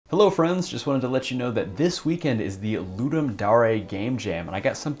Hello friends, just wanted to let you know that this weekend is the LudumDare Game Jam, and I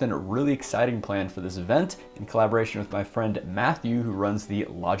got something really exciting planned for this event in collaboration with my friend Matthew, who runs the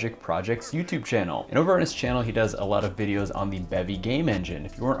Logic Projects YouTube channel. And over on his channel, he does a lot of videos on the BEVY game engine.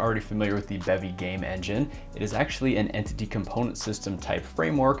 If you weren't already familiar with the BEVY game engine, it is actually an entity component system type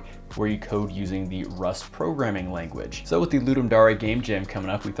framework where you code using the Rust programming language. So with the LudumDare Game Jam coming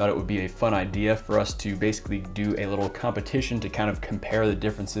up, we thought it would be a fun idea for us to basically do a little competition to kind of compare the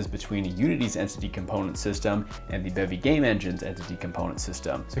differences between Unity's entity component system and the BEVY game engine's entity component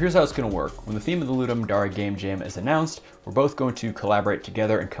system. So here's how it's going to work. When the theme of the LudumDare Game Jam is announced, we're both going to collaborate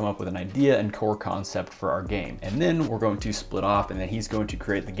together and come up with an idea and core concept for our game. And then we're going to split off, and then he's going to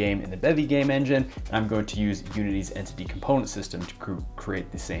create the game in the BEVY game engine, and I'm going to use Unity's entity component system to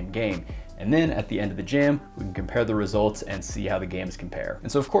create the same game. And then at the end of the jam, we can compare the results and see how the games compare.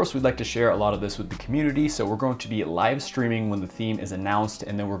 And so of course, we'd like to share a lot of this with the community. So we're going to be live streaming when the theme is announced,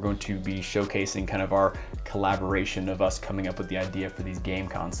 and then we're going to be showcasing kind of our collaboration of us coming up with the idea for these game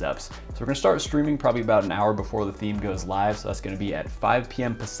concepts. So we're gonna start streaming probably about an hour before the theme goes live. So that's gonna be at 5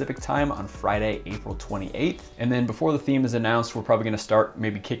 p.m. Pacific time on Friday, April 28th. And then before the theme is announced, we're probably gonna start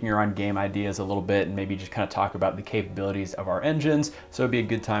maybe kicking around game ideas a little bit and maybe just kind of talk about the capabilities of our engines. So it'd be a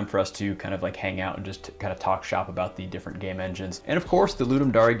good time for us to kind of like hang out and just kind of talk shop about the different game engines. And of course, the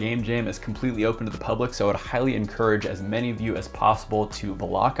LudumDare Game Jam is completely open to the public, so I would highly encourage as many of you as possible to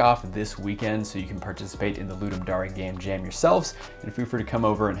block off this weekend so you can participate in the LudumDare Game Jam yourselves. And feel free to come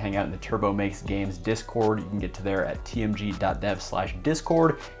over and hang out in the Turbo Makes Games Discord. You can get to there at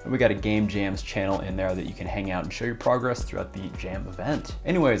tmg.dev/discord. And we got a Game Jams channel in there that you can hang out and show your progress throughout the jam event.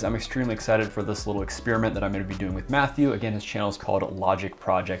 Anyways, I'm extremely excited for this little experiment that I'm going to be doing with Matthew. Again, his channel is called Logic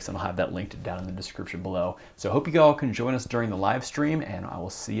Projects, and I'll have that linked down in the description below. So I hope you all can join us during the live stream, and I will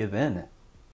see you then.